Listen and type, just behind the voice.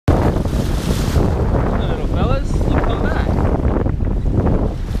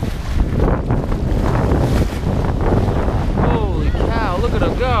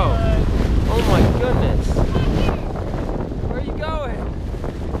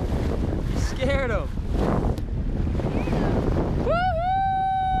scared him.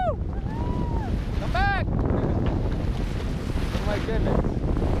 Woohoo! Come back! Oh my goodness.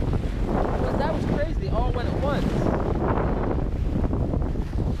 That was crazy. They all went at once.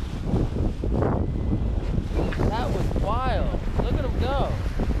 That was wild. Look at him go.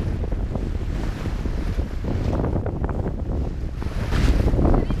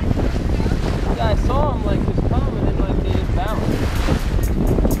 Yeah, I saw him like just come and then like they just bounced.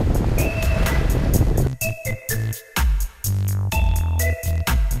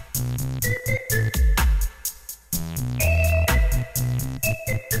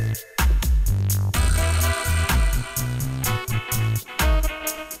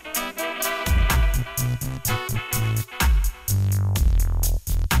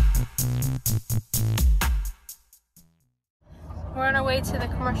 We're on our way to the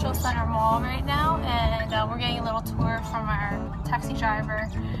Commercial Center Mall right now, and we're getting a little tour from our taxi driver.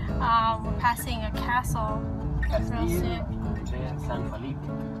 We're passing a castle real soon.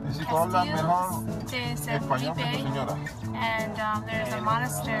 Castillo de San Felipe, and there's a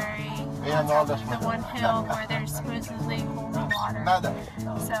monastery on top of the one hill where there's supposedly holy water.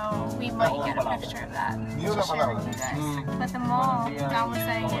 So we might get a picture of that to share with you guys. But the mall, I was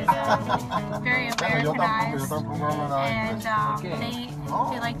saying, is very Americanized, and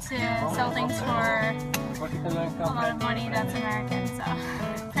they like to sell things for a lot of money that's American. So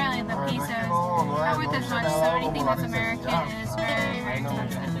apparently the pesos are worth as much, so anything that's American is very, very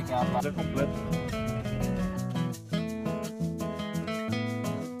expensive.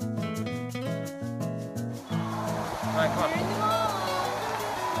 Alright, come on.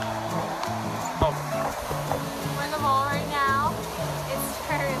 Oh. We're in the mall right now. It's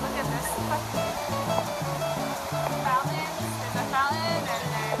very, look at this. Fountains. There's a fountain and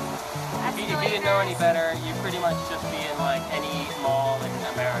there's If you didn't know any better, you'd pretty much just be in like any mall in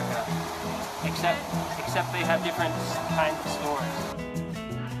America. Except they have different kinds of stores.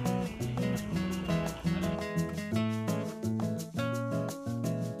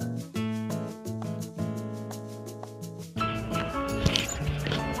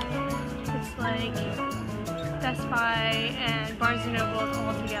 It's like Best Buy and Barnes & Noble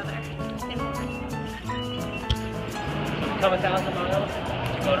all together in one. Come 1,000 miles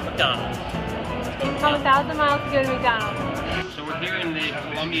to go to McDonald's. Come 1,000 miles to go to McDonald's. So we're here in the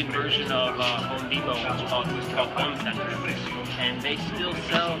Colombian version of Home Depot, which is called Home Center. And they still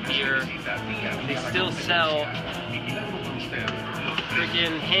sell here,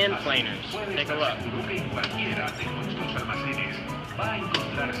 freaking hand planers. Take a look.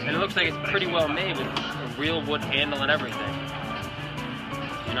 And it looks like it's pretty well made with a real wood handle and everything.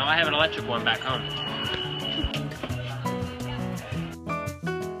 You know, I have an electric one back home.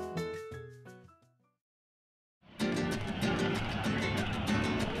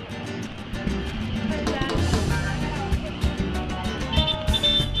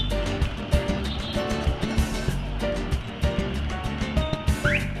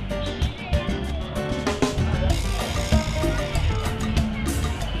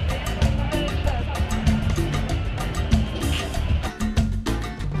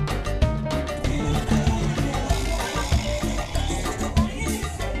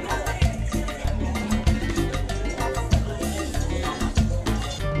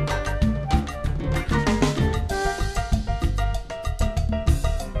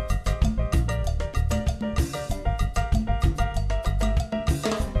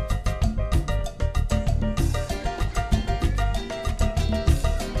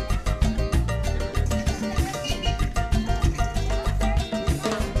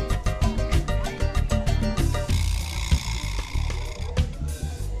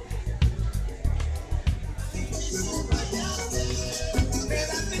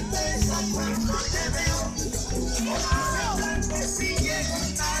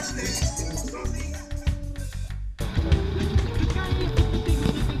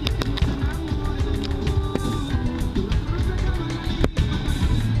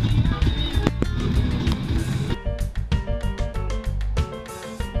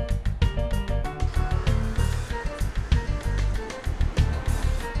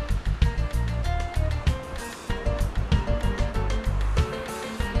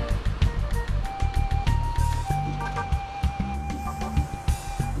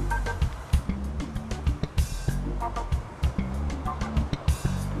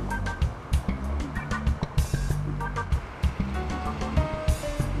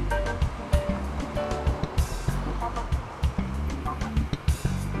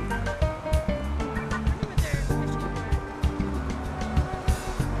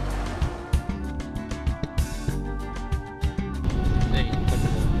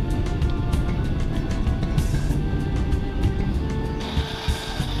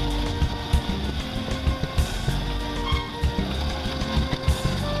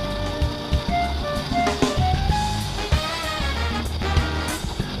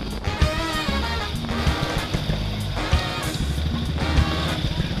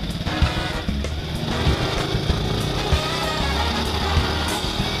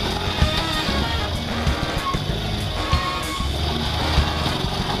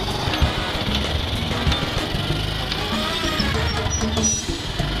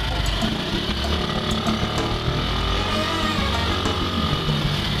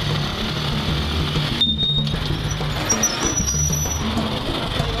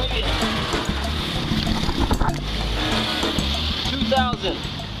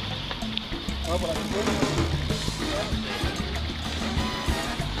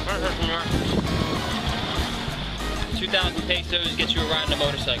 pesos gets you a ride on a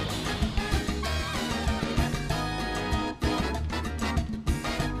motorcycle.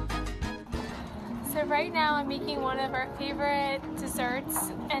 So right now I'm making one of our favorite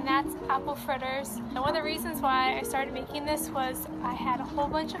desserts, and that's apple fritters. And one of the reasons why I started making this was I had a whole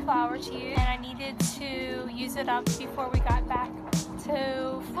bunch of flour to use and I needed to use it up before we got back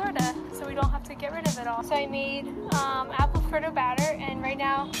to Florida so we don't have to get rid of it all. So I made apple fritter batter, and right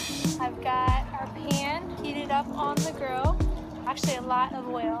now I've got our pan heated up on the grill, actually a lot of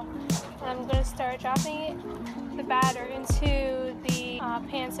oil. And I'm going to start dropping the batter into the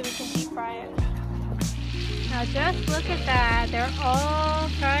pan so we can deep fry it. Now just look at that, they're all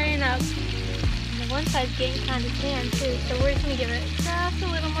frying up. And the one side's getting kind of tan too, so we're just going to give it just a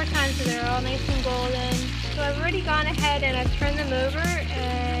little more time so they're all nice and golden. So I've already gone ahead and I've turned them over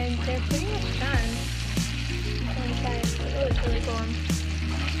and they're pretty much done. Oh, it's really cool.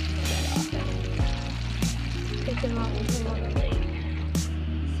 Take them off the plate.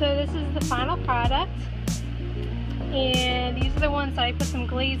 So this is the final product. And these are the ones that I put some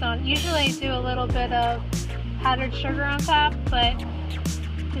glaze on. Usually I do a little bit of powdered sugar on top, but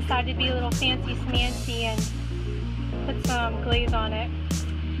decided to be a little fancy smancy and put some glaze on it.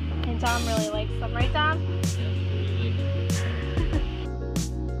 And Dom really likes them, right Dom?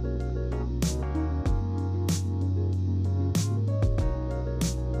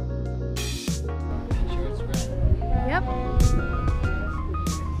 Yep.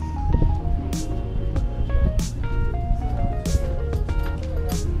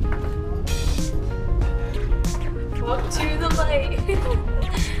 Up to the light.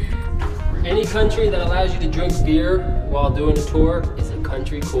 Any country that allows you to drink beer while doing a tour is a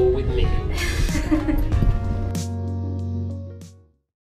country cool with me.